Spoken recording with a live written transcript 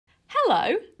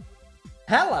Hello,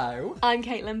 Hello, I'm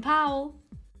Caitlin Powell,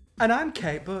 and I'm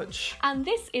Kate Butch. and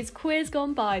this is Queers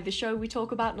Gone By, the show we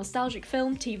talk about nostalgic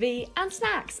film, TV, and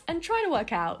snacks, and try to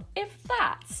work out if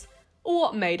that's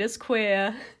what made us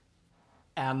queer.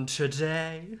 And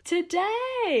today,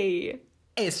 Today,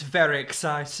 it's very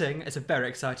exciting. It's a very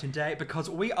exciting day because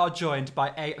we are joined by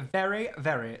a very,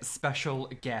 very special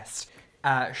guest.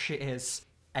 She is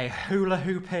a hula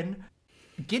hooping,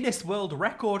 Guinness World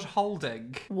Record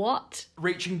holding, what?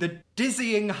 reaching the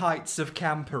dizzying heights of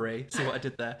campery. See what I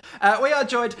did there? We are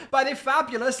joined by the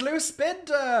fabulous Lou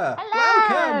Spinder.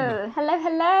 Welcome.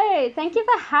 Hello. Thank you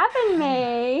for having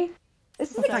me.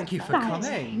 This is Thank you for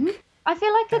coming. I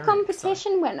feel like Very a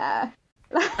competition winner.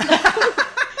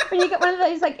 When you get one of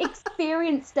those like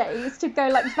experience days to go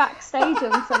like backstage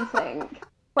on something,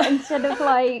 but instead of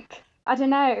like, I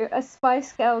don't know, a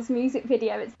Spice Girls music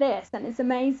video, it's this, and it's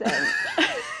amazing.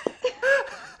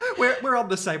 We're on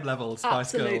the same level,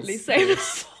 Spice Absolutely, Girls. same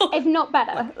as If not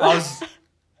better.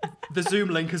 The Zoom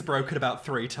link has broken about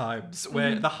 3 times.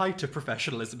 We're the height of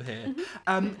professionalism here.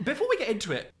 Before we get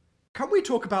into it, can we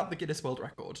talk about the Guinness World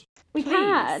Record? We Please.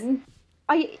 can.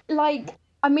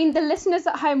 I mean, the listeners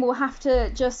at home will have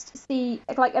to just see,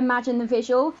 like, imagine the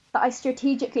visual that I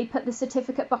strategically put the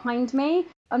certificate behind me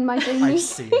on my Zoom I meeting,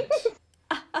 see it.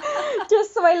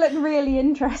 just so I look really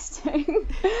interesting.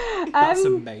 That's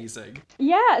amazing.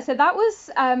 Yeah, so that was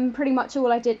pretty much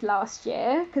all I did last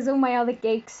year because all my other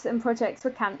gigs and projects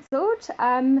were cancelled.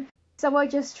 So I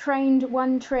just trained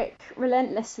one trick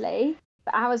relentlessly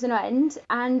for hours on end,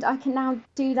 and I can now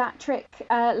do that trick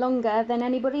longer than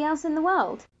anybody else in the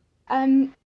world.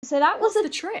 So that was what's the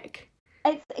trick?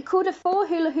 it's called a 4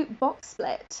 hula hoop box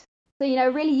split. So, you know,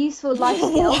 really useful life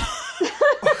skill.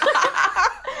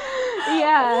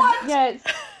 Yeah, it's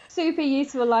super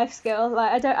useful life skill.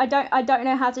 Like I don't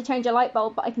know how to change a light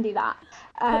bulb, but I can do that.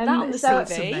 Put that on the so, CV.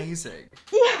 That's amazing.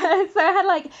 Yeah, so I had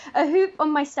like a hoop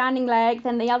on my standing leg,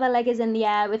 then the other leg is in the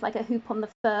air with like a hoop on the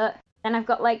foot. Then I've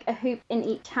got like a hoop in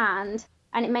each hand,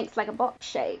 and it makes like a box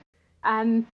shape.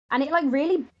 And it like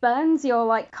really burns your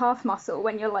like calf muscle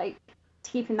when you're like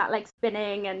keeping that leg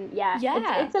spinning, and Yeah.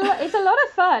 it's a lot of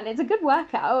fun. It's a good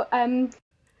workout.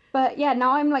 But yeah,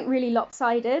 now I'm like really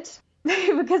lopsided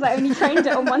because I only trained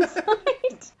it on one side.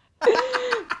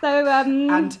 So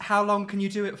And how long can you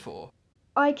do it for?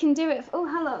 I can do it.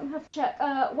 How long? I have to check.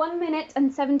 1 minute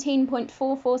and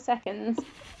 17.44 seconds.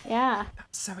 Yeah.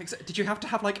 So did you have to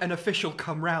have like an official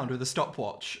come round with a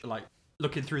stopwatch, like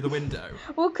looking through the window?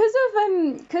 Well, because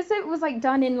it was like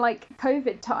done in like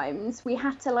COVID times, we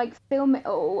had to like film it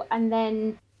all and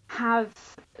then have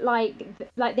like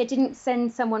they didn't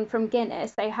send someone from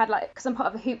Guinness. They had like, because I'm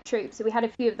part of a hoop troupe, so we had a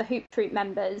few of the hoop troupe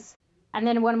members. And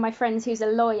then one of my friends who's a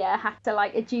lawyer had to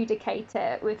like adjudicate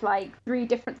it with like 3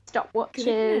 different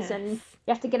stopwatches, and Goodness.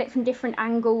 you have to get it from different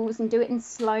angles and do it in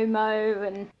slow-mo,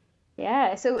 and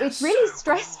yeah, so it's really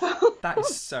stressful. That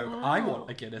is so. I Wow. want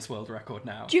a Guinness World Record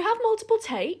now. Do you have multiple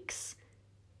takes?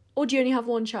 Or do you only have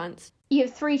one chance? You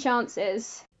have 3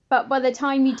 chances, but by the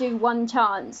time you do one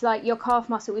chance, like your calf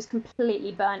muscle is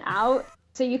completely burnt out.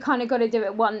 So you kind of got to do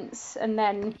it once and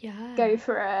then Yeah. go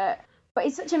for it. But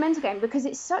it's such a mental game because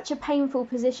it's such a painful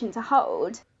position to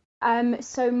hold.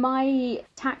 So my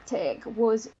tactic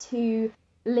was to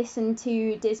listen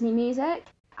to Disney music,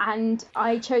 and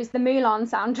I chose the Mulan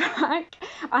soundtrack,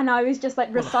 and I was just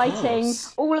like reciting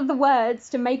course. all of the words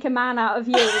to Make a Man Out of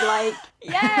You, like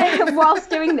Yeah. whilst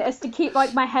doing this, to keep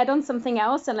like my head on something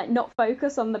else and like not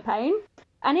focus on the pain,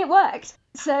 and it worked.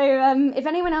 So if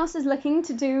anyone else is looking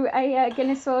to do a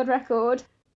Guinness World Record,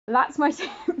 that's my tip.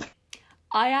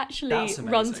 I actually That's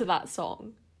run amazing. to that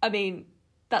song. I mean,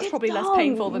 that's Good probably less song.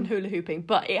 painful than hula hooping,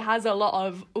 but it has a lot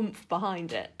of oomph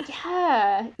behind it.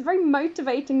 Yeah, it's a very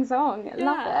motivating song. I Yeah.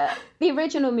 love it. The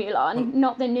original Mulan,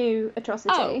 not the new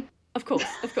atrocity. Oh, of course.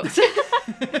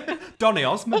 Donny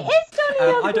Osmond. It is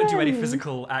Donny I don't do any Osmond.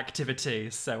 physical activity,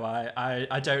 so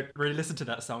I don't really listen to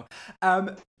that song.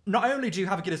 Not only do you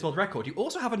have a Guinness World Record, you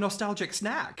also have a nostalgic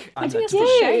snack. I think it's do.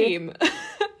 a shame.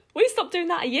 We stopped doing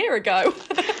that a year ago.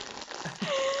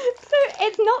 So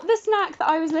it's not the snack that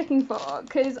I was looking for,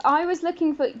 because I was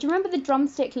looking for, do you remember the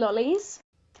drumstick lollies?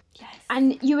 Yes.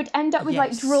 And you would end up with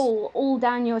like Yes. drool all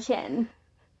down your chin.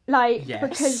 Like, Yes.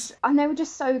 because, and they were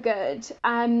just so good.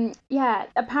 Yeah,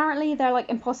 apparently they're like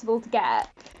impossible to get.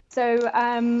 So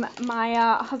my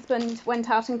husband went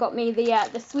out and got me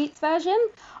the sweets version.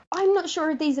 I'm not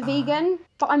sure if these are vegan,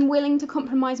 but I'm willing to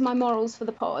compromise my morals for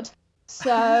the pod.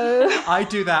 So I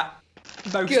do that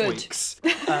most Good. weeks.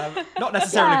 Not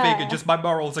necessarily Yeah. vegan, just my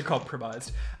morals are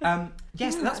compromised.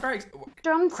 Yes, that's very.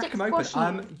 drumstick Crack 'em open.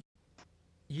 squashy.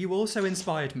 you also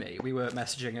inspired me. We were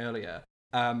messaging earlier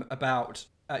about.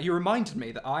 You reminded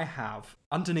me that I have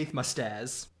underneath my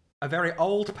stairs a very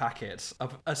old packet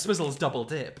of a Swizzles Double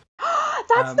Dip.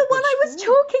 That's the one I was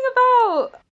talking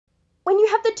about. When you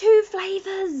have the 2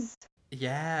 flavors.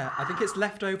 Yeah, I think it's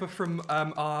left over from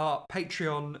our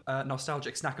Patreon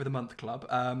Nostalgic Snack of the Month Club.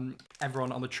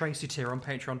 Everyone on the Tracy tier on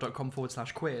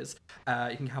patreon.com/quiz.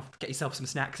 You can get yourself some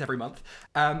snacks every month.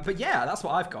 But yeah, that's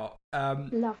what I've got.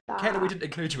 Love that. Kayla, we didn't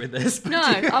include you in this. But No,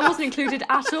 I wasn't included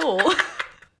at all.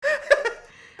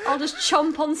 I'll just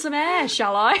chomp on some air,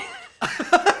 shall I?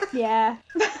 Yeah.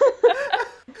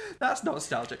 That's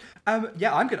nostalgic.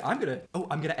 Yeah, I'm gonna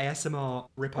ASMR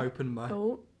rip open my.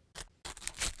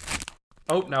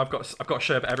 Oh no, I've got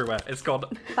sherbet everywhere. It's gone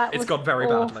very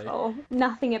badly.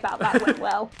 Nothing about that went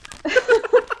well.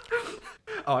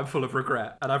 Oh, I'm full of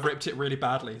regret, and I've ripped it really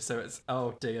badly. So it's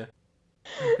oh dear.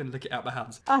 I'm gonna lick it out my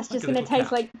hands. That's just gonna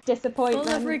taste like disappointment.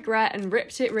 Full of regret and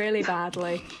ripped it really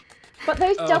badly. But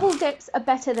those double dips are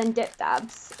better than dip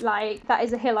dabs. Like, that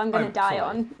is a hill I'm gonna die fully.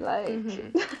 on. Like,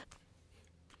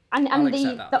 I'll and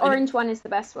accept that. the orange one is the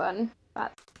best one.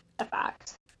 That's a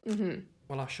fact.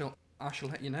 Well, I shall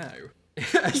let you know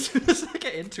as soon as I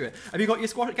get into it. Have you got your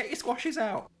Get your squashies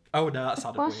out. Oh no, that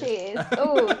sounded weird. Squashies.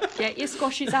 Oh, Get your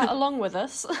squashies out along with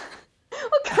us.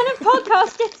 what kind of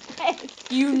podcast is this?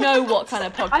 You know what kind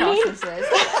of podcast this is.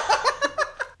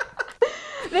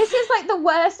 This is like the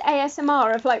worst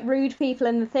ASMR of like rude people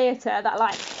in the theatre that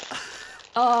like.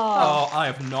 Oh, I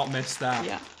have not missed that.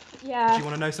 Yeah. Yeah. Do you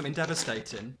want to know something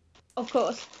devastating? Of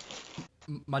course.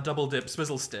 My double dip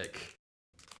swizzle stick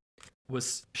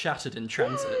was shattered in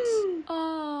transit.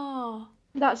 Oh.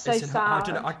 That's so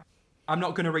sad. I'm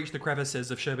not going to reach the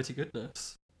crevices of sherbety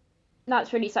goodness.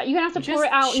 That's really sad. You're gonna have to Just pour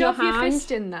it out in your shove your hand.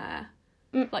 fist in there.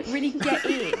 Like, really get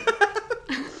in.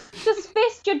 Just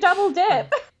fist your double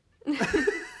dip.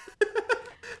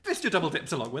 Fist your double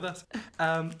dips along with us.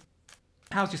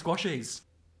 How's your squashies?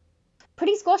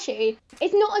 Pretty squashy.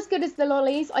 It's not as good as the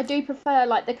lollies. I do prefer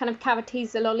like the kind of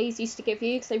cavities the lollies used to give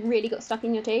you because they really got stuck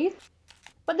in your teeth.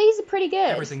 But these are pretty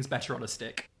good. Everything's better on a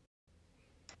stick.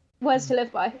 Words to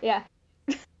live by, yeah.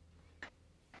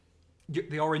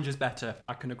 The orange is better,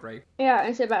 I can agree. Yeah,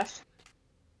 it's the best.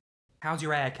 How's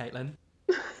your air, Caitlin?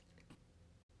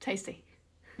 Tasty.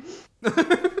 It's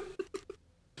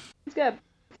good.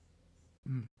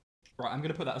 Right, I'm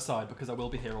going to put that aside because I will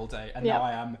be here all day, and Yeah. now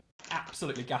I am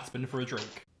absolutely gasping for a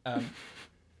drink. I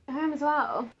am as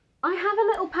well. I have a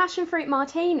little passion fruit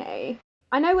martini.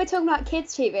 I know we're talking about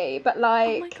kids' TV, but like,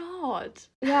 Oh my god.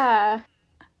 yeah,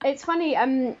 it's funny.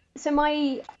 So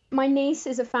my niece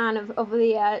is a fan of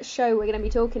the show we're going to be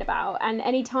talking about, and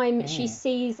anytime she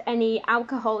sees any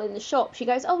alcohol in the shop, she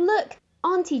goes, "Oh look,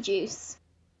 auntie juice,"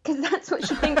 because that's what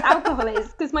she thinks alcohol is.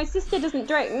 Because my sister doesn't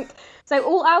drink, so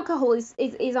all alcohol is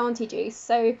auntie juice.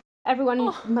 So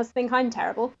everyone must think I'm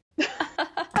terrible.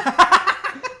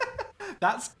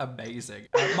 That's amazing.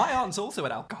 My aunt's also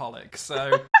an alcoholic,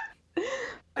 so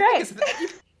Great.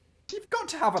 you've got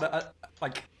to have a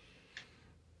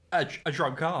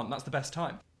drunk aunt. That's the best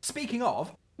time. Speaking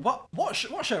of, what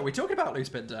show are we talking about,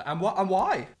 Lucipinder, and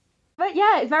why? But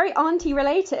yeah, it's very auntie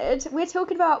related. We're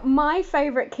talking about my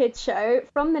favourite kids show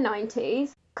from the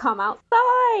 90s, Come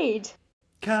Outside.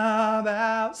 Come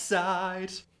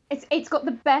outside. It's got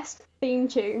the best theme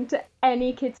tune to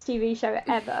any kids TV show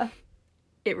ever.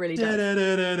 It really does.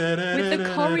 With the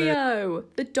choreo.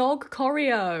 The dog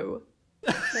choreo.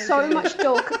 So much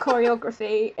dog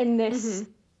choreography in this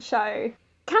show.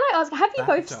 Can I ask, have you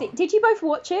both seen? Did you both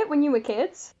watch it when you were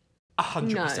kids?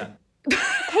 100%.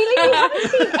 Kaylee, you haven't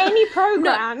seen any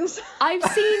programs. No,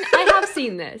 I have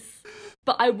seen this,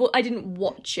 but I didn't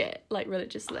watch it like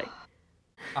religiously.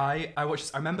 I watched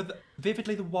this. I remember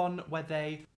vividly the one where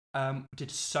they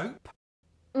did soap,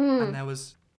 and there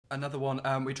was another one.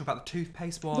 We talked about the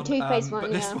toothpaste one. The toothpaste one,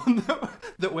 but this one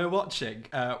that we're watching,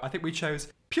 I think we chose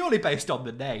purely based on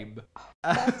the name.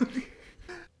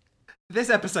 This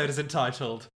episode is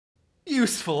entitled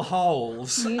 "Useful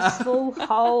Holes." Useful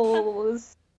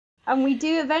holes. And we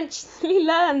do eventually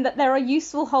learn that there are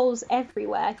useful holes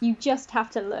everywhere. You just have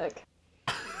to look.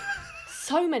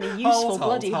 So many useful Holes,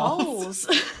 bloody holes.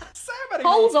 holes. So many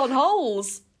Holes on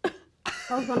holes.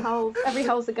 Holes on holes. Every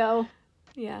hole's a goal.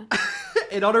 Yeah.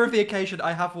 In honour of the occasion,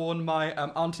 I have worn my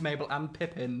Auntie Mabel and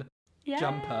Pippin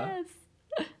jumper.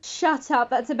 Shut up.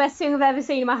 That's the best thing I've ever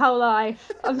seen in my whole life.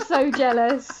 I'm so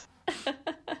jealous.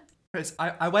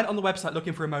 I went on the website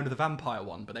looking for a Mona the Vampire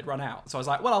one, but they'd run out. So I was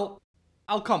like, well,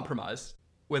 I'll compromise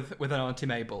with an Auntie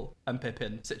Mabel and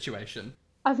Pippin situation.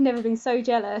 I've never been so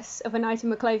jealous of an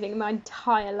item of clothing in my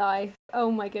entire life.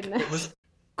 Oh my goodness.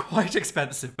 quite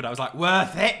expensive, but I was like,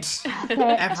 worth it!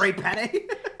 Every penny!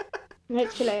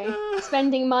 Literally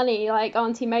spending money like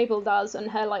Auntie Mabel does on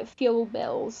her like fuel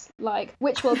bills, like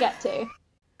which we'll get to.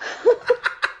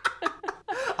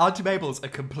 Auntie Mabel's a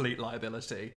complete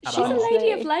liability. She's a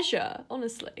lady of leisure,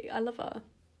 honestly. I love her.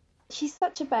 She's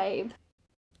such a babe.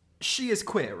 She is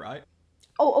queer, right?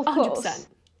 Oh, of 100%. course.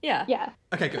 Yeah. Yeah.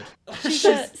 Okay, good. She's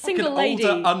a single an lady.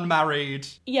 older, unmarried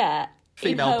Yeah.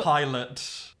 female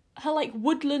pilot. Her like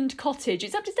woodland cottage.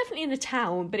 Except it's definitely in a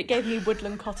town, but it gave me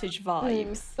woodland cottage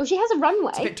vibes. Well, she has a runway.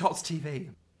 It's a bit Tots TV.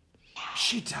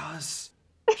 She does.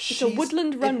 It's a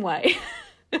woodland runway.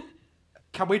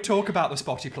 Can we talk about the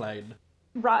spotty plane?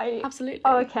 Right. Absolutely.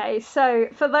 Okay, so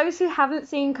for those who haven't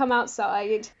seen Come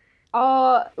Outside,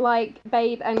 our like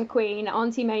babe and queen,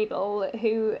 Auntie Mabel,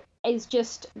 who is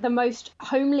just the most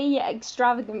homely yet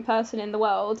extravagant person in the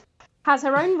world, has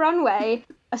her own runway,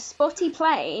 a spotty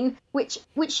plane, which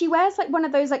she wears like one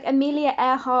of those like Amelia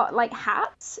Earhart like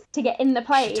hats to get in the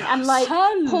plane, and like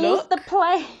Her pulls look. the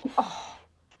plane. Oh,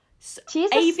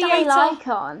 she's a Aviator, style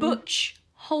icon. butch,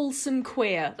 wholesome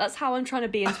queer. That's how I'm trying to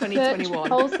be in Butch, 2021.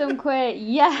 wholesome queer,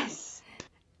 yes.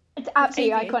 It's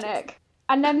absolutely Aviators. iconic.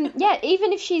 And yeah,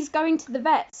 even if she's going to the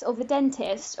vets or the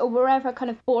dentist or wherever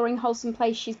kind of boring, wholesome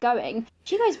place she's going,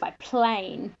 she goes by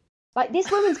plane. Like,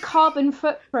 this woman's carbon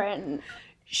footprint.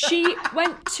 She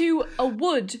went to a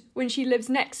wood when she lives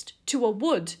next to a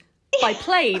wood by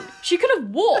plane. She could have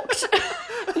walked.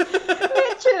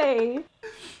 Literally.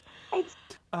 It's,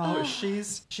 Oh,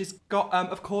 she's got,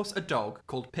 of course, a dog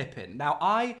called Pippin. Now,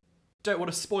 I don't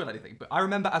want to spoil anything, but I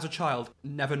remember as a child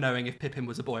never knowing if Pippin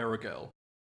was a boy or a girl.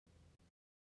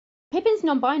 Pippin's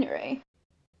non-binary.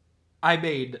 I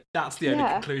mean, that's the only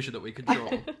Yeah. conclusion that we can draw.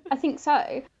 I think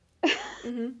so.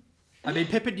 I mean,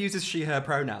 Pippin uses she/her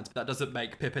pronouns, but that doesn't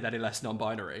make Pippin any less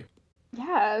non-binary.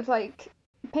 Yeah, like,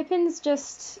 Pippin's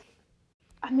just...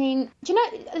 I mean, do you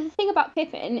know, the thing about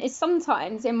Pippin is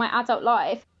sometimes in my adult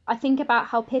life, I think about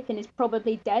how Pippin is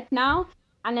probably dead now,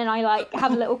 and then I, like,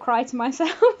 have a little cry to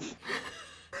myself.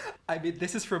 I mean,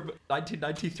 this is from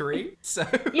 1993, so...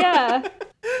 Yeah.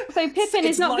 So Pippin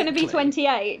It's is not going to be likely.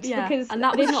 28, Yeah, because and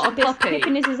that was not a puppy.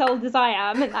 Pippin is as old as I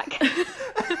am, and that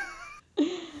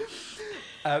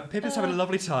Pippin's having a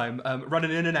lovely time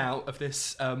running in and out of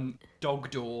this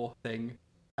dog door thing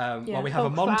while we have a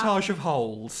Dog flap. montage of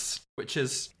holes, which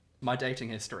is my dating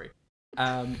history.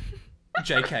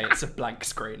 JK, it's a blank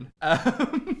screen.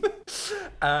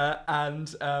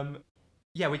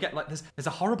 Yeah, we get like there's a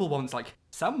horrible one that's like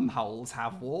some holes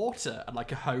have water and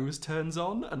like a hose turns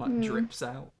on and like drips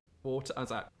out water. I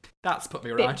was like, that's put me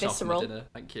Bit right off my visceral. dinner.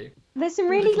 Thank you. there's some A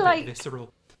really, little bit like,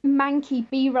 visceral. manky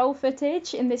B-roll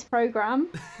footage in this program.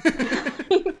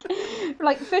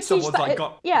 Like footage Someone's, that like,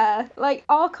 got- yeah, like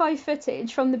archive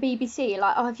footage from the BBC.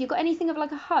 Like, oh, have you got anything of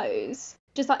like a hose?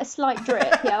 Just like a slight drip.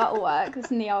 Yeah, that'll work.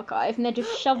 It's in the archive, and they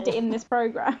just shoved it in this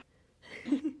program.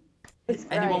 It's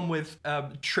great. Anyone with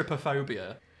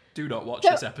trypophobia, do not watch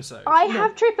So, this episode. I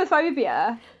have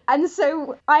trypophobia, and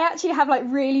so I actually have like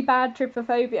really bad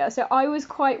trypophobia. So I was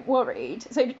quite worried.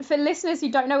 So for listeners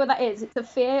who don't know what that is, it's a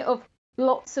fear of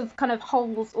lots of kind of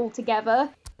holes all together.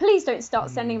 Please don't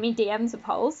start sending me DMs of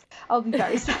holes. I'll be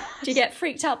very sad. Do you get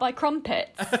freaked out by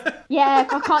crumpets? Yeah,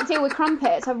 I can't deal with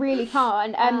crumpets. I really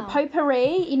can't. Wow.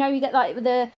 Potpourri, you know, you get like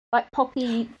the like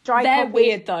poppy dry. They're poppy.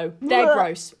 weird though. They're Ugh.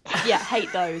 gross. Yeah,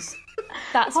 hate those.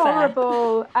 That's fair.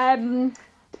 Horrible. And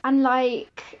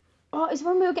like, oh, it was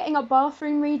when we were getting our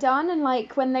bathroom redone, and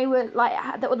like when they were like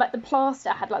the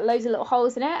plaster had like loads of little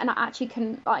holes in it, and I actually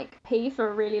couldn't like pee for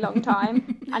a really long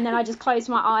time, and then I just closed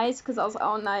my eyes because I was like,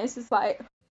 oh no, this is like,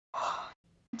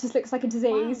 it just looks like a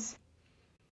disease.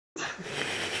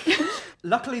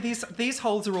 Luckily, these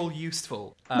holes are all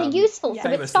useful. They're useful, so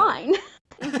it's famously.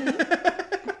 fine.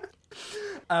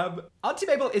 Auntie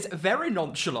Mabel is very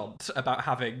nonchalant about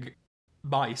having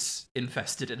mice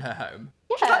infested in her home.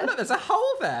 She's Yeah. like, look, there's a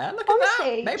hole there. Look Honestly,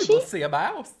 at that. Maybe she- we'll see a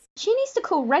mouse. She needs to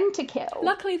call Rent-A-Kill.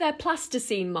 Luckily, they're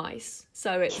plasticine mice,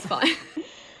 so it's fine.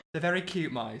 They're very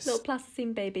cute mice. Little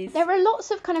plasticine babies. There are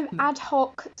lots of kind of ad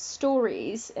hoc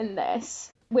stories in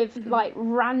this with like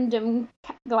random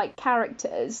like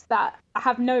characters that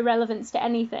have no relevance to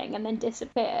anything and then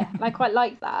disappear. And I quite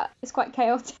like that. It's quite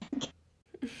chaotic.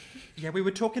 Yeah, we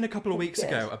were talking a couple of weeks Good.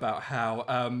 ago about how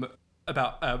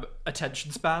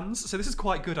attention spans. So this is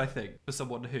quite good, I think, for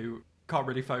someone who can't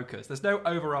really focus. There's no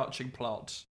overarching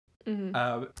plot.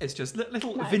 It's just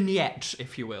little vignette,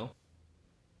 if you will.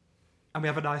 And we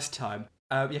have a nice time.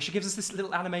 Yeah, she gives us this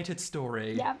little animated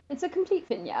story. Yeah, it's a complete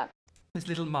vignette. There's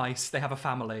little mice. They have a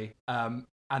family, and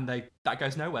that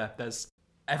goes nowhere. There's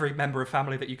every member of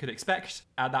family that you could expect,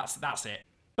 and that's it.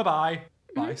 Bye bye.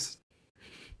 mice.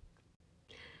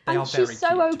 They And are very she's so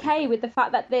cute, to be okay fair. with the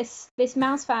fact that this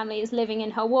mouse family is living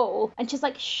in her wall, and she's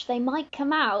like, shh, they might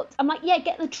come out. I'm like, yeah,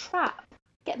 get the trap,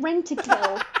 get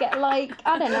Rent-A-Kill, get like,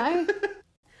 I don't know.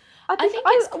 think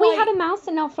it's we had quite- a mouse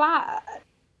in our flat,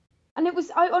 and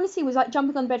I honestly was like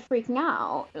jumping on the bed, freaking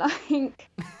out, like.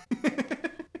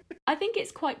 I think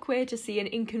it's quite queer to see an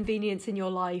inconvenience in your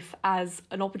life as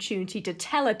an opportunity to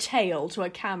tell a tale to a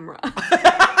camera.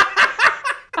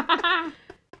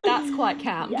 That's quite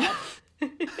camp. Yeah.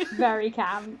 Very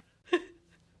camp.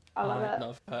 I love I it.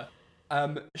 love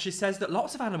her. She says that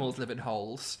lots of animals live in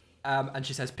holes, and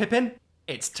she says, "Pippin,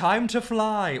 it's time to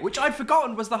fly," which I'd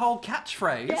forgotten was the whole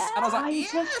catchphrase. And I was like, Time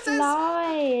yes, to it's-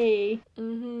 fly.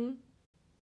 Mm-hmm.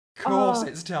 of course Oh.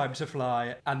 it's time to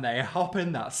fly. And they hop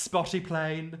in that spotty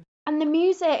plane. And the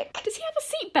music. Does he have a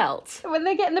seatbelt? When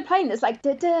they get in the plane, it's like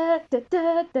da da da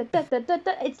da da da da da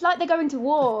da. It's like they're going to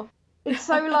war. It's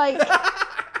so like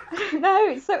no,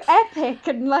 it's so epic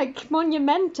and like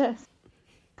monumentous.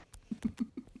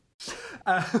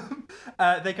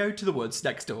 They go to the woods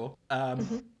next door,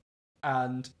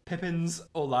 and Pippin's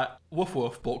all like, "Woof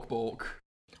woof, balk balk."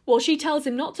 Well, she tells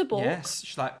him not to balk. Yes,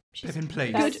 she's like, "Pippin,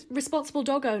 please." Good, responsible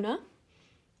dog owner.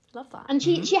 Love that. And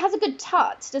she has a good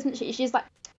tut, doesn't she? She's like,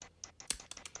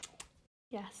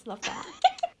 Yes, love that.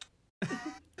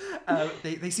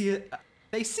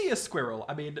 They see a squirrel.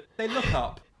 I mean, they look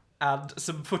up, and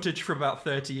some footage from about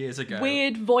 30 years ago.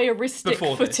 Weird voyeuristic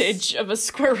Before this. footage of a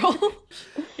squirrel.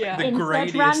 Yeah. The Insert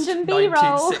grainiest random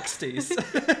B-roll. 1960s.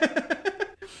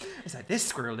 It's like, this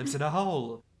squirrel lives in a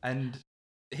hole, and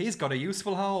he's got a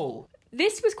useful hole.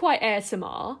 This was quite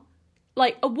ASMR.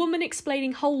 Like, a woman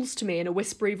explaining holes to me in a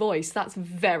whispery voice, that's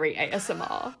very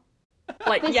ASMR.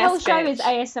 Like, this yes, whole show bitch. is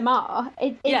ASMR.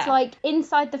 It's Yeah. like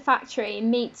Inside the Factory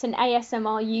meets an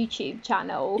ASMR YouTube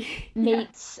channel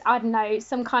meets, I don't know,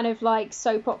 some kind of like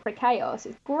soap opera chaos.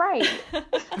 It's great.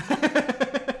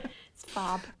 It's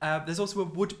fab. There's also a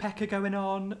woodpecker going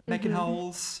on, making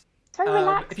holes. It's very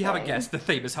relaxing. If you haven't guessed, the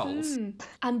theme is holes.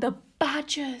 And the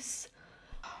badgers.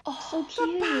 So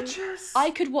cute. Badgers! I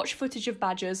could watch footage of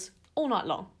badgers all night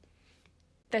long.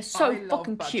 They're so I love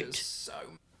fucking badgers cute. so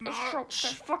Their much.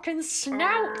 fucking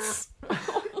snouts.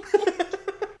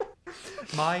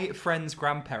 My friend's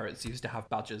grandparents used to have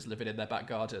badgers living in their back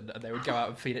garden, and they would go out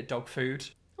and feed it dog food.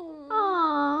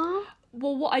 Aww.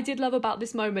 Well, what I did love about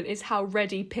this moment is how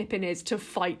ready Pippin is to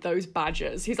fight those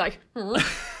badgers. He's like,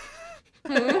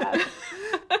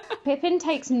 Pippin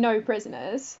takes no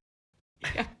prisoners.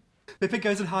 Pippin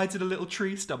goes and hides in a little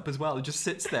tree stump as well and just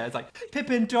sits there. It's like,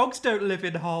 Pippin, dogs don't live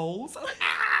in holes.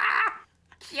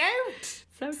 Cute!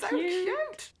 so So cute.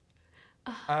 cute!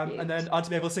 And then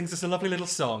Auntie Mabel sings us a lovely little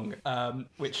song,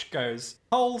 which goes,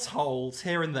 holes, holes,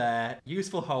 here and there,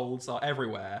 useful holes are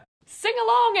everywhere. Sing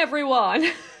along, everyone.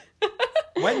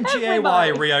 When GAY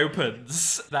Everybody.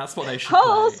 reopens, that's what they should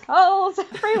Holes, play. holes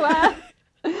everywhere.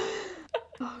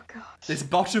 Oh god. This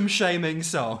bottom-shaming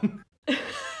song.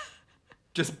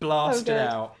 Just blast So it good.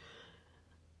 out.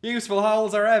 Useful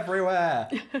holes are everywhere.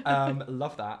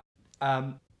 Love that.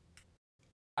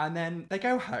 And then they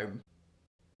go home.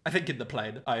 I think in the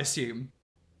plane, I assume.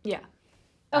 Yeah.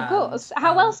 Of And, course.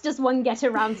 How else does one get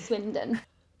around Swindon?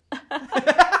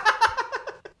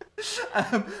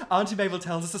 Auntie Mabel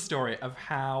tells us a story of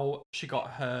how she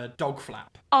got her dog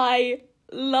flap. I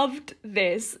loved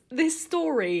this. This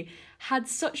story had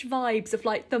such vibes of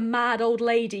like the mad old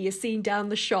lady you're seeing down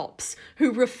the shops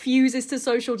who refuses to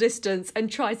social distance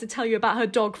and tries to tell you about her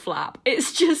dog flap.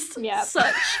 It's just Yep.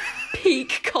 such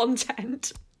peak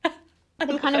content.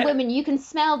 The kind of woman you can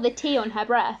smell the tea on her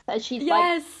breath as she's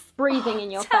Yes. like breathing in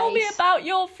your Tell face. me about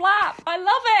your flap. I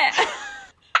love it.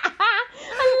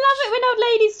 I love it when old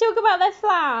ladies talk about their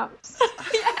flaps.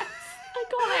 Yes.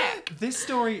 Iconic. This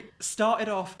story started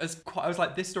off as quite. I was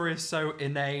like, this story is so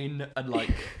inane and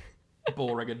like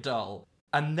boring and dull,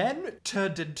 and then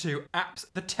turned into apps.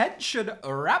 The tension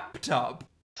ramped up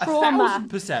Trauma.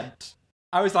 1,000%.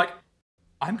 I was like,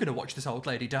 I'm gonna watch this old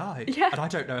lady die, Yeah. and I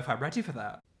don't know if I'm ready for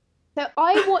that. So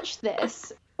I watched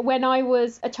this when I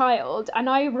was a child, and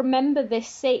I remember this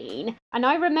scene, and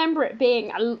I remember it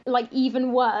being like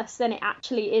even worse than it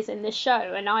actually is in the show,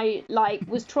 and I like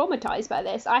was traumatized by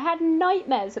this. I had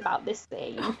nightmares about this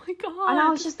scene, Oh my god. and I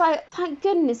was just like, thank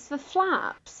goodness for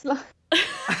flaps.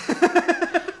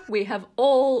 We have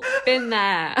all been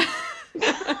there.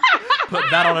 Put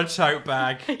that on a tote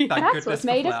bag. Thank That's goodness what's for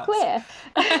made us flaps.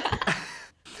 queer.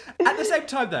 At the same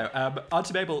time, though,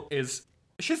 Auntie Mabel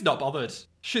she's not bothered.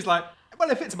 She's like, well,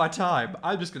 if it's my time,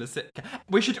 I'm just gonna sit.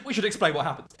 We should explain what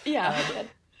happens. Yeah.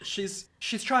 She's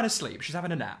trying to sleep. She's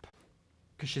having a nap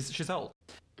because she's old,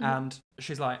 and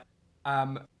she's like,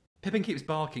 Pippin keeps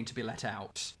barking to be let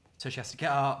out. So she has to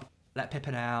get up, let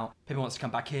Pippin out. Pippin wants to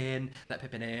come back in, let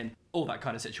Pippin in, all that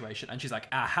kind of situation. And she's like,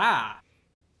 aha!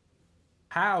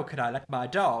 How could I let my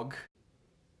dog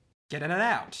get in and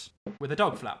out with a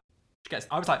dog flap?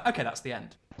 I was like, okay, that's the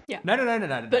end. Yeah. No.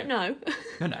 But no.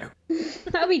 No.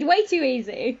 That'd be way too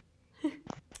easy.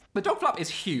 The dog flap is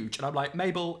huge, and I'm like,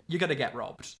 Mabel, you're gonna get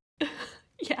robbed.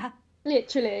 Yeah.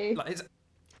 Literally. Like,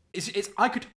 it's I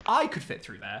could fit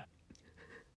through there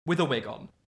with a wig on,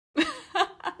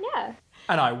 Yeah.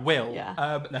 and I will.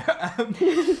 Yeah.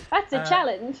 That's a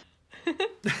challenge.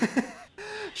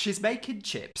 She's making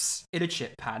chips in a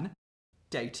chip pan,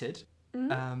 dated. Do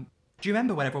you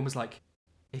remember when everyone was like,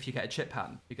 if you get a chip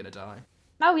pan, you're gonna die?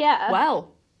 Oh, yeah.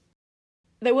 Well,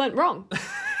 they weren't wrong.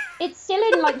 It's still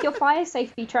in, like, your fire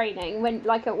safety training when,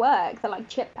 like, at work, they're like,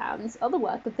 chip pans are the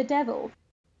work of the devil.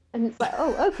 And it's like,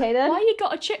 oh, okay then. Why you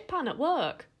got a chip pan at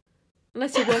work?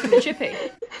 Unless you're working a chippy. I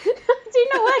do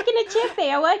not work in a chippy,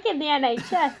 I work in the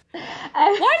NHS.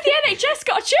 Why have the NHS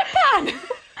got a chip pan?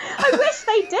 I wish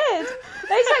they did.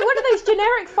 It's like one of those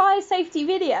generic fire safety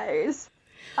videos.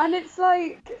 And it's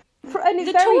like... And it's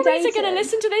The very Tories dated. are going to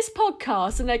listen to this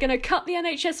podcast and they're going to cut the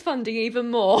NHS funding even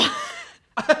more.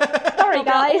 Sorry,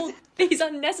 guys. All these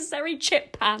unnecessary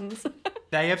chip pans.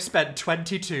 They have spent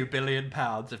 £22 billion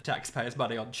of taxpayers'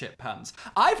 money on chip pans.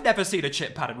 I've never seen a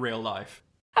chip pan in real life.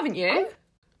 Haven't you?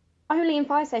 Only in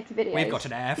fire safety videos. We've got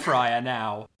an air fryer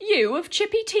now. You of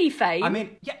chippy tea fame? I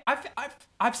mean, yeah, I've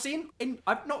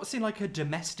not seen like a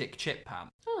domestic chip pan.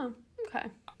 Oh, okay.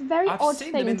 Very I've odd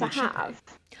seen them thing in to the chippy. have,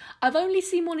 I've only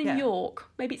seen one in Yeah. York.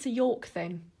 Maybe it's a York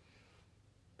thing.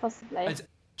 possibly.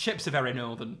 Chips are very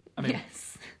northern. I mean,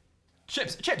 Yes.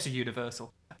 chips are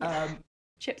universal.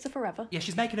 Chips are forever. Yeah,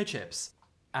 she's making her chips.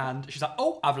 And she's like,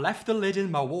 oh, I've left the lid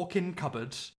in my walk-in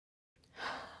cupboard.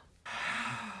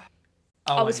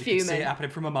 I was and you can see fuming. it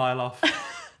happening from a mile off.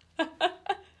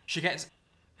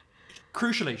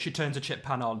 Crucially, she turns a chip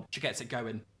pan on. She gets it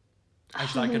going. And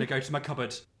she's like, gonna go to my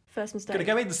cupboard. First mistake. Gonna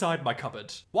go inside my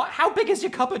cupboard. What? How big is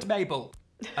your cupboard, Mabel?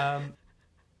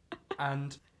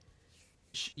 And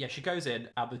she goes in,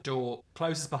 and the door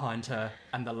closes behind her,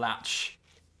 and the latch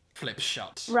flips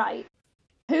shut. Right.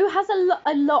 Who has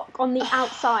a lock on the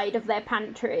outside of their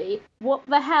pantry? What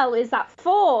the hell is that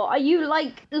for? Are you,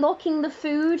 like, locking the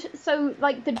food so,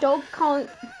 like, the dog can't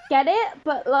get it?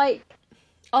 But, like...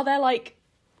 Are there, like,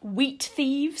 wheat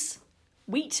thieves?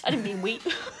 Wheat? I didn't mean wheat.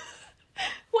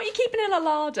 What are you keeping in a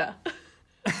larder?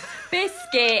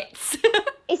 Biscuits.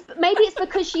 Maybe it's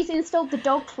because she's installed the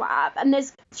dog flap, and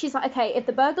she's like, okay, if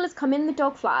the burglars come in the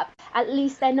dog flap, at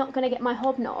least they're not going to get my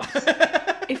hobnobs.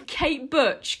 If Kate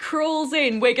Butch crawls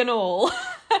in, wig and all.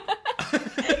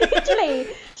 Literally,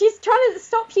 she's trying to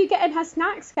stop you getting her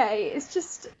snacks, Kate. It's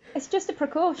just a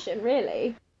precaution,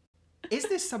 really. Is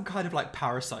this some kind of like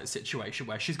Parasite situation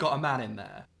where she's got a man in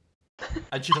there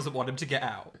and she doesn't want him to get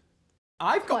out?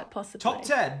 I've got Quite possibly. top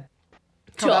 10.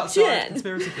 Top 10.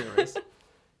 Conspiracy theories.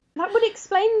 That would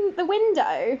explain the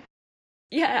window.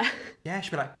 Yeah. Yeah,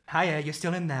 she'd be like, hiya, you're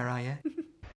still in there, are you?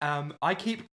 I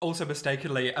keep also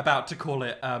mistakenly about to call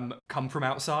it come from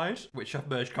outside, which I've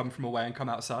merged come from away and come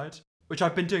outside, which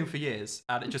I've been doing for years,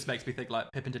 and it just makes me think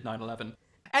like Pippin did 9/11.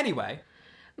 Anyway.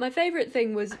 My favourite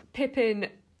thing was Pippin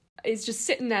is just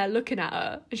sitting there looking at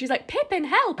her, and she's like, Pippin,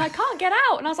 help, I can't get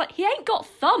out. And I was like, he ain't got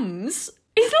thumbs.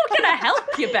 He's not going to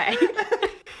help you, babe.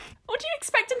 What do you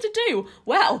expect him to do?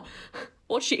 Well,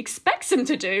 what she expects him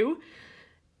to do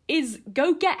is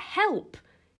go get help.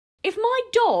 If my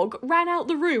dog ran out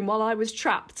the room while I was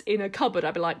trapped in a cupboard,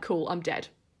 I'd be like, cool, I'm dead.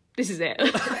 This is it.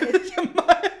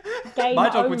 My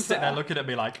dog would sit there looking at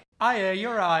me like, hiya,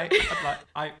 you're right. I'm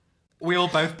like, we all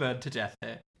both burned to death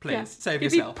here. Please, Yeah. save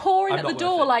You'd yourself. be pouring I'm at the not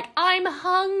door worth it. like, I'm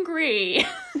hungry.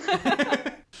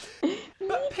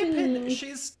 But Pippin,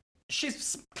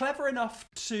 she's clever enough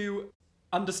to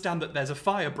understand that there's a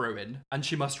fire brewing and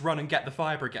she must run and get the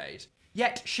fire brigade.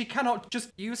 Yet she cannot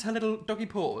just use her little doggy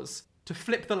paws to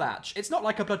flip the latch. It's not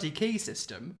like a bloody key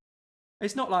system.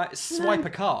 It's not like swipe a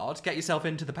card, get yourself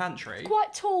into the pantry.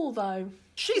 Quite tall, though.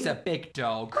 She's a big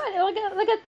dog. Like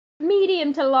a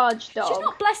medium to large dog. She's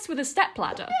not blessed with a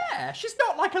stepladder. Yeah, she's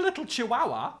not like a little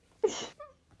chihuahua.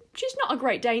 She's not a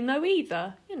Great Dane, though,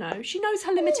 either. You know, she knows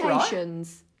her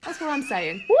limitations. That's what I'm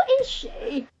saying. What is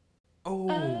she?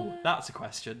 Oh, that's a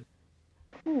question.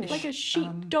 Like a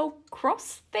sheepdog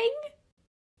cross thing?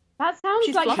 That sounds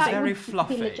She's like fluffy. that She's very would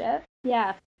fluffy. be legit.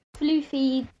 Yeah.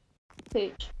 Floofy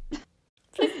pooch.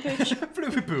 Flippy pooch.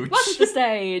 Floofy pooch. Welcome to the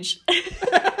stage.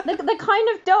 The kind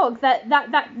of dog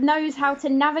that knows how to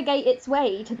navigate its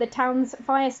way to the town's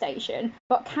fire station,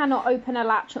 but cannot open a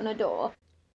latch on a door.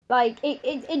 Like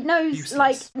it knows Useless.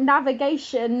 like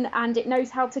navigation, and it knows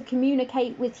how to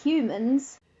communicate with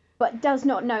humans, but does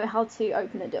not know how to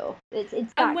open a door. It's that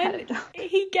And kind when of dog.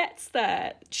 he gets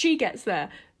there, she gets there.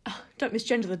 Oh, don't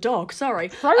misgender the dog, sorry.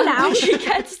 Pronoun. When she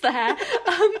gets there,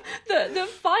 the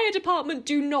fire department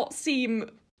do not seem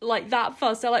like that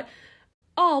fussed. They're like,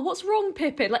 oh, what's wrong,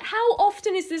 Pippin? Like, how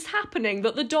often is this happening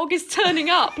that the dog is turning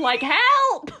up? Like,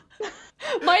 help!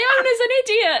 My owner's an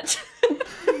idiot!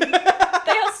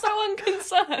 They are so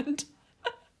unconcerned.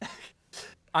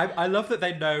 I love that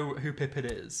they know who Pippin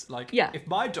is. Like, Yeah. if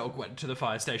my dog went to the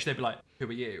fire station, they'd be like, who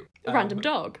are you? Random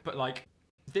dog. But, like,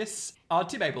 this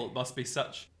Auntie Mabel must be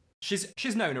such...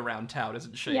 She's known around town,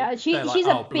 isn't she? Yeah, They're like, she's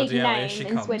 "Oh, a big bloody hell, here she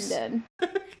name in comes." Swindon.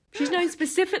 She's known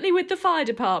specifically with the fire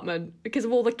department because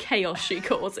of all the chaos she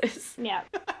causes. Yeah.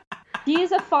 She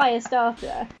is a fire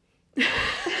starter.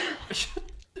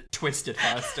 Twisted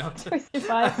fire starter. Twisted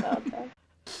fire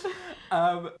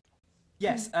starter.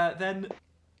 Yes, then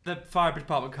the fire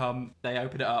department come, they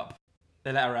open it up,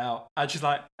 they let her out, and she's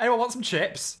like, anyone want some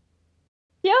chips?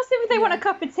 She asked them if they want a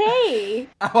cup of tea.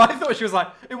 Oh, I thought she was like,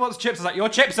 who wants chips? I was like, your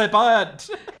chips are burnt.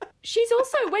 She's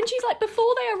also, when she's like,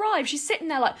 before they arrive, she's sitting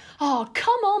there like, oh,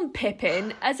 come on,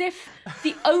 Pippin, as if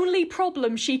the only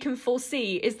problem she can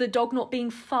foresee is the dog not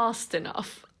being fast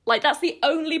enough. Like, that's the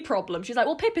only problem. She's like,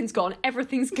 well, Pippin's gone,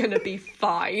 everything's gonna be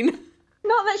fine.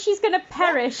 Not that she's going to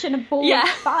perish in a ball Yeah. of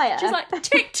fire. She's like,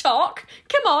 tick-tock,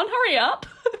 come on, hurry up.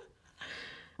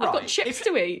 I've got Right, chips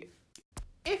to eat.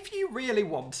 If you really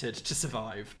wanted to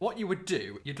survive, what you would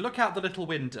do, you'd look out the little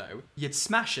window, you'd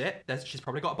smash it. She's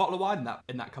probably got a bottle of wine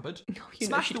in that cupboard. you know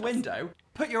Smash she the does. window,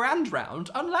 put your hand round,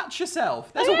 unlatch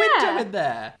yourself. There's a Yeah. window in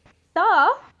there. Duh.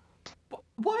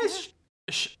 Why is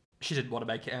she didn't want to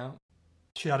make it out.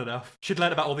 She had enough. She'd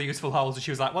learned about all the useful holes and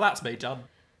she was like, well, that's me done.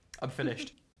 I'm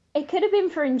finished. It could have been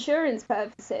for insurance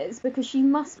purposes because she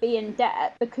must be in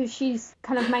debt because she's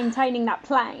kind of maintaining that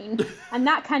plane, and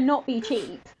that cannot be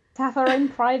cheap to have her own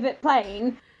private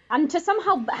plane and to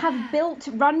somehow have built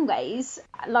runways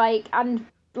like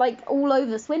all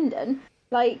over Swindon.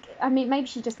 Like, I mean, maybe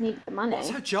she just needed the money. What's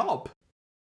her job?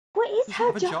 What is her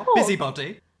Have a job?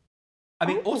 Busybody. I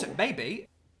mean, Oh. also, maybe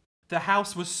the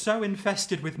house was so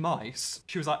infested with mice,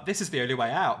 she was like, this is the only way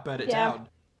out, burn it Yeah. down.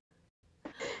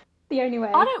 The only way.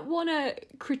 I don't want to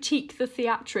critique the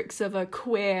theatrics of a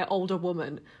queer older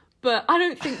woman, but I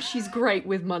don't think she's great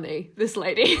with money, this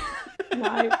lady.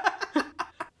 No.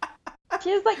 She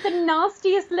has like the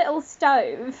nastiest little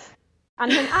stove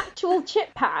and an actual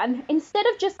chip pan instead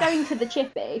of just going to the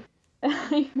chippy.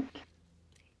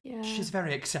 Yeah. She's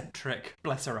very eccentric,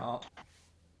 bless her heart.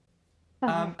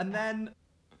 Oh. And then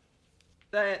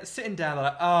they're sitting down, they're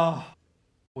like, oh,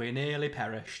 we nearly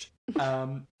perished.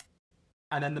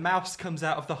 And then the mouse comes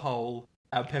out of the hole,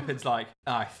 and Pippin's like,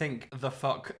 I think the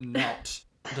fuck not.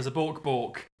 There's a balk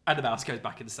balk, and the mouse goes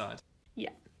back inside. Yeah.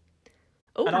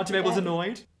 Oh, And Auntie Mabel's days.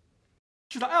 annoyed.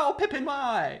 She's like, oh, Pippin,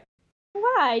 why?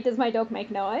 Why does my dog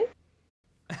make noise?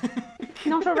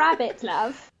 Not a rabbit,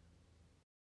 love.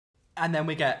 And then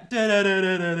we get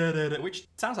da-da-da-da-da-da-da, which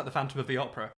sounds like the Phantom of the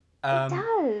Opera. It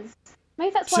does.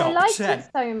 Maybe that's why I top liked 10. it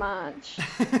so much.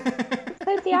 It's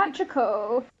so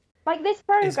theatrical. Like this It's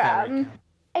very program,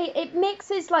 it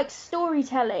mixes like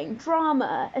storytelling,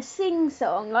 drama, a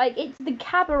sing-song. Like it's the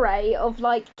cabaret of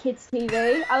like kids'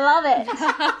 TV. I love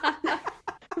it.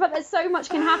 But there's so much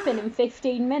can happen in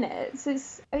 15 minutes.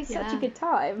 It's such Yeah. a good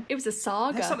time. It was a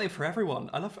saga. There's something for everyone.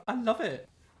 I love it.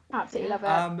 Absolutely love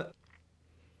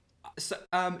it.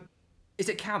 Is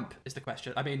it camp? Is the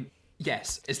question. I mean,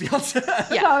 yes, is the answer.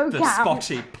 So The camp.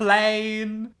 spotty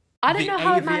plane. I don't the know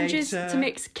how it manages aviator. to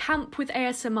mix camp with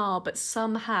ASMR, but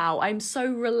somehow I'm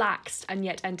so relaxed and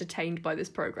yet entertained by this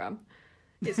program.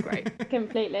 It's great.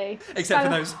 Completely. Except So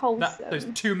for those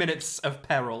wholesome. 2 minutes of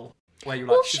peril where you're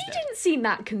Well, like, she she's dead. didn't seem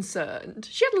that concerned.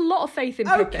 She had a lot of faith in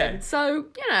Okay. Pippin, so,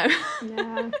 you know.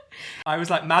 Yeah. I was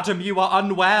like, madam, you are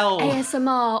unwell.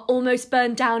 ASMR almost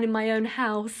burned down in my own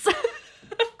house.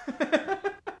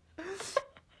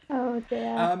 Oh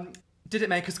dear. Did it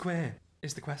make us queer?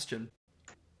 Is the question.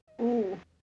 Ooh.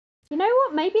 You know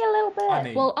what? Maybe a little bit. I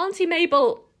mean, Well, Auntie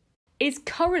Mabel is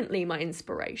currently my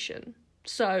inspiration,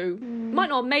 so might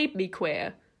not have made me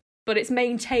queer, but it's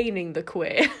maintaining the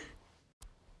queer.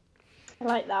 I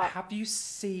like that. have you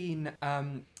seen?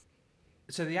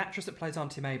 So the actress that plays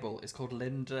Auntie Mabel is called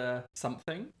Linda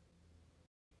something.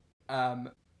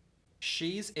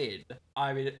 She's in.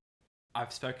 I mean,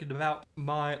 I've spoken about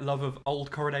my love of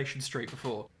old Coronation Street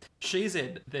before. She's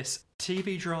in this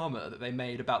TV drama that they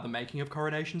made about the making of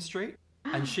Coronation Street,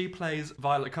 and she plays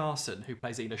Violet Carson, who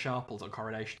plays Ena Sharples on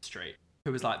Coronation Street.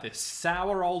 who is like this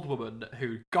sour old woman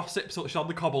who gossips on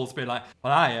the cobbles, being like,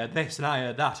 well, I heard this and I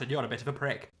heard that, and you're a bit of a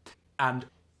prick. And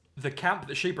the camp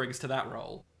that she brings to that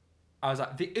role, I was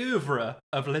like, the oeuvre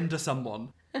of Linda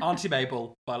Someone, Auntie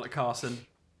Mabel, Violet Carson,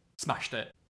 smashed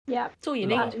it. Yeah. That's all you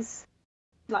That need. is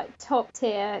like top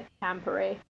tier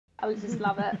campery. I would just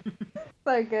love it.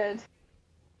 So good.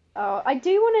 Oh, I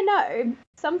do want to know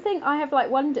something I have like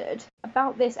wondered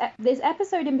about this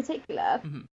episode in particular.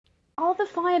 Mm-hmm. Are the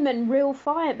firemen real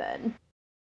firemen?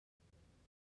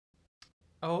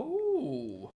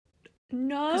 Oh.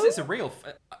 No, Because it's a real...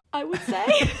 I would say.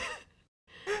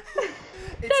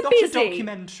 It's They're not busy. a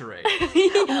documentary.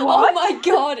 Oh my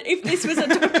god, if this was a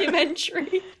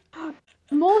documentary.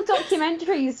 More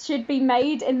documentaries should be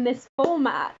made in this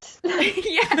format.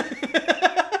 Yeah.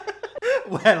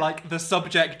 Where, like, the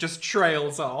subject just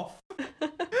trails off.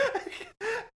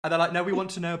 And they're like, no, we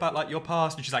want to know about, like, your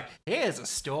past. And she's like, here's a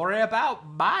story about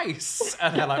mice.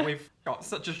 And they're like, we've got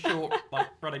such a short, like,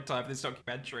 running time for this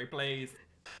documentary, please.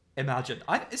 Imagine.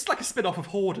 It's like a spin-off of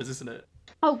Hoarders, isn't it?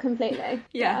 Oh, completely.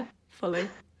 Yeah, fully.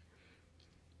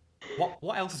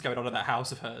 What else is going on in that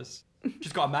house of hers?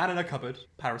 She's got a man in a cupboard,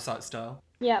 Parasite style.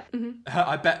 Yep.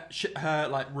 I bet her,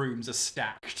 like, rooms are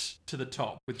stacked to the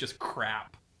top with just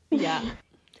crap. Yeah.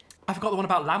 I forgot the one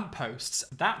about lampposts.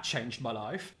 That changed my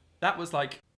life. That was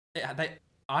like...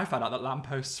 I found out that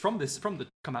lampposts from the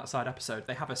Come Outside episode,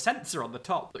 they have a sensor on the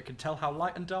top that can tell how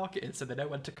light and dark it is, so they know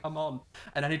when to come on.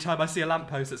 And anytime I see a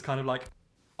lamppost that's kind of like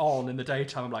on in the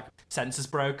daytime, I'm like, sensor's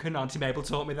broken, Auntie Mabel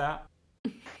taught me that.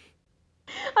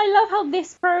 I love how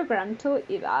this program taught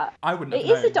you that. I wouldn't have It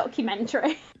is a known.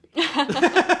 documentary.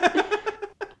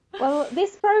 Well,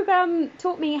 this program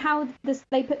taught me how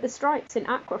they put the stripes in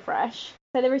Aquafresh.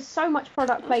 So there is so much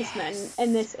product placement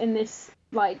in this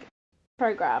like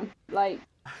program. Like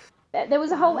there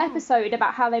was a whole episode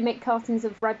about how they make cartons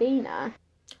of Ribena.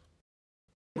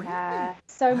 Yeah,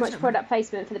 so much product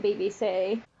placement for the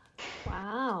BBC.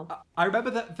 Wow. I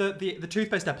remember that the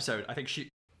toothpaste episode, I think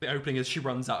the opening is she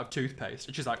runs out of toothpaste.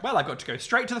 And she's like, well, I've got to go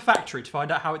straight to the factory to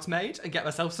find out how it's made and get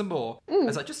myself some more. I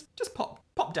was like, just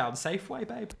pop down Safeway,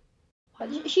 babe. But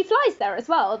she flies there as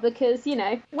well because, you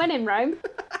know, when in Rome.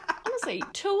 Honestly,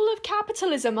 tool of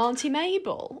capitalism, Auntie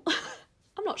Mabel.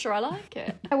 I'm not sure I like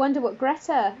it. I wonder what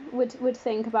Greta would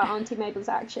think about Auntie Mabel's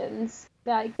actions.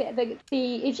 Like,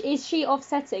 is she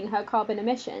offsetting her carbon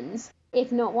emissions?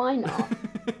 If not, why not?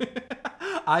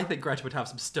 I think Greta would have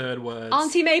some stern words.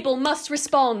 Auntie Mabel must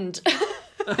respond.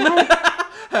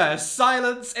 Her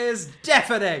silence is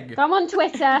deafening. Come on,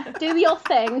 Twitter, do your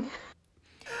thing.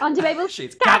 Auntie Mabel,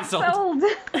 She's cancelled. cancelled.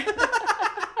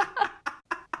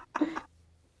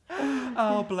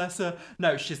 Oh, bless her.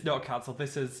 No, she's not cancelled.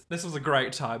 This was a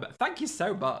great time. Thank you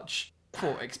so much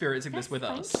for experiencing this with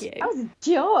us. Thank you. That was a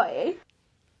joy.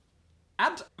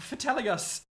 And for telling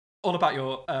us all about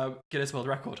your Guinness World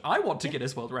Record. I want a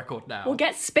Guinness World Record now. We'll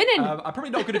get spinning. I'm probably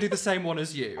not going to do the same one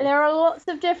as you. There are lots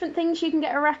of different things you can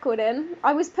get a record in.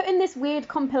 I was put in this weird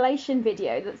compilation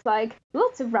video that's like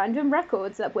lots of random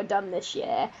records that were done this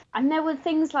year. And there were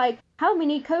things like, how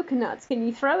many coconuts can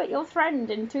you throw at your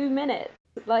friend in 2 minutes?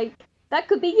 Like, that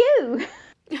could be you.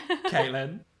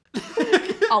 Caitlin.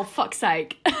 Oh, fuck's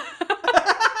sake.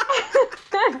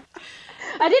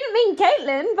 I didn't mean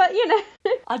Caitlin, but you know.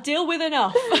 I'll deal with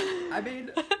enough. I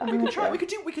mean, we could try. We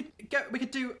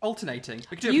could do alternating.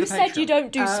 We could do it You for the said you Patreon.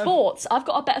 don't do sports. I've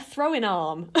got a better throwing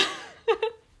arm.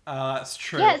 That's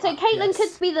true. Yeah, so Caitlin Yes.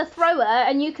 could be the thrower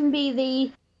and you can be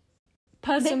the...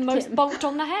 Person most Victim. bonked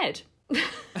on the head. You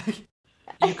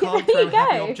can't There throw you a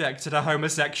heavy go. object at a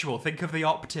homosexual. Think of the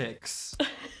optics.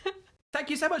 Thank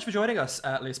you so much for joining us,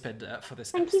 Liz Pinder, for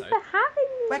this Thank you episode. for having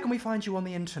me. Where can we find you on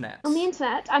the internet? On the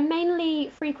internet, I mainly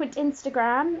frequent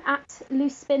Instagram at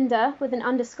Loosebinder with an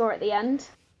underscore at the end.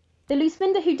 The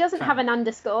Loosebinder who doesn't have an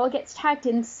underscore gets tagged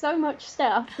in so much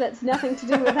stuff that's nothing to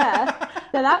do with her.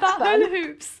 So that's About fun. hula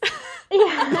hoops.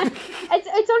 Yeah,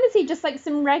 it's honestly just like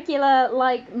some regular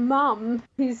like mum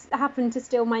who's happened to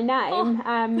steal my name.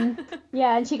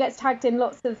 Yeah, and she gets tagged in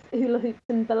lots of hula hoops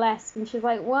and burlesque, and she's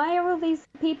like, "Why are all these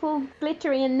people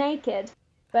glittery and naked?"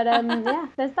 But yeah,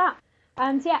 there's that.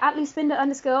 So yeah, at Loosebinder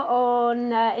underscore on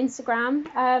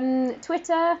Instagram.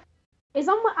 Twitter is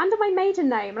under my maiden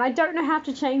name, and I don't know how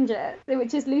to change it,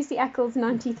 which is Lucy Eccles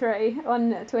 93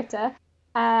 on Twitter.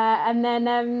 And then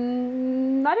I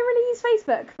don't really use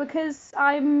Facebook because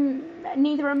I'm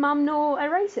neither a mum nor a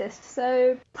racist,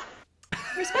 so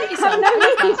Respect I yourself.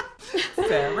 have no need.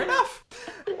 Fair enough.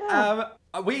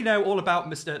 We know all about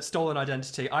Mr. Stolen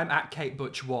Identity. I'm at Kate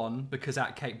Butch 1 because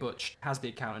at Kate Butch has the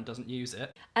account and doesn't use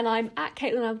it. And I'm at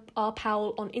Caitlin R.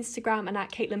 Powell on Instagram and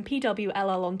at Caitlin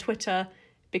PWLL on Twitter.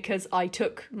 because I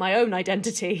took my own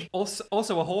identity. Also,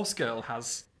 a horse girl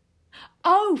has.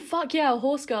 Oh, fuck yeah, a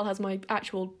horse girl has my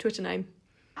actual Twitter name.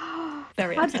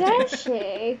 Very How upsetting. dare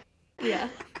she? Yeah.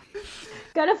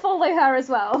 Gonna follow her as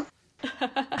well.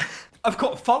 Of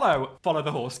course, follow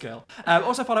the horse girl.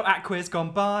 Also follow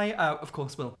 @QuizGoneBy. Of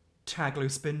course, we'll tag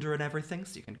Lucinda and everything,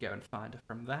 so you can go and find her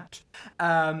from that.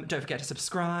 Don't forget to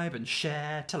subscribe and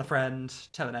share. Tell a friend.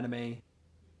 Tell an enemy.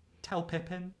 Tell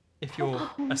Pippin if you're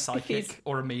a psychic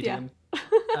or a medium.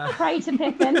 Pray to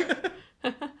Pippin.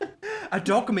 A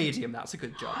dog medium. That's a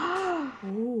good job.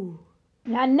 Ooh.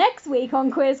 Now next week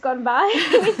on Quiz Gone By,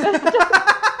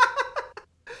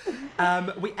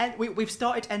 We've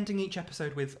started ending each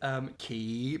episode with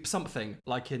keep something,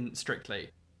 like in Strictly,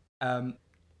 to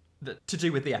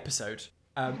do with the episode.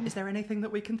 Is there anything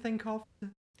that we can think of?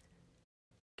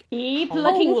 keep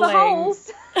looking for Howling.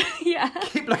 holes. Yeah.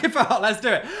 Keep looking for hot. Let's do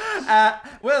it.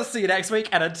 We'll see you next week,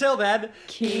 and until then,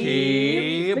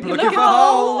 keep looking for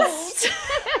holes.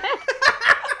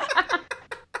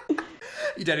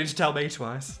 You don't need to tell me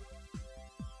twice.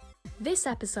 This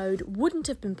episode wouldn't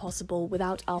have been possible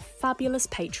without our fabulous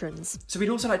patrons. So we'd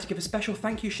also like to give a special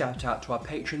thank you shout out to our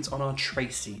patrons on our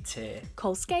Tracy tier.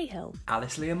 Cole Scahill,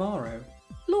 Alice Liamaro,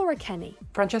 Laura Kenny,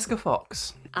 Francesca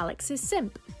Fox, Alex's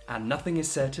Simp. and nothing is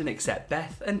certain except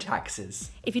Beth and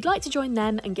taxes. If you'd like to join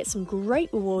them and get some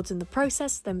great rewards in the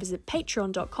process, then visit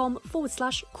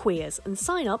patreon.com/queers and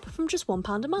sign up from just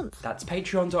 £1 a month. That's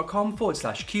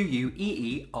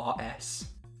patreon.com/QUEERS.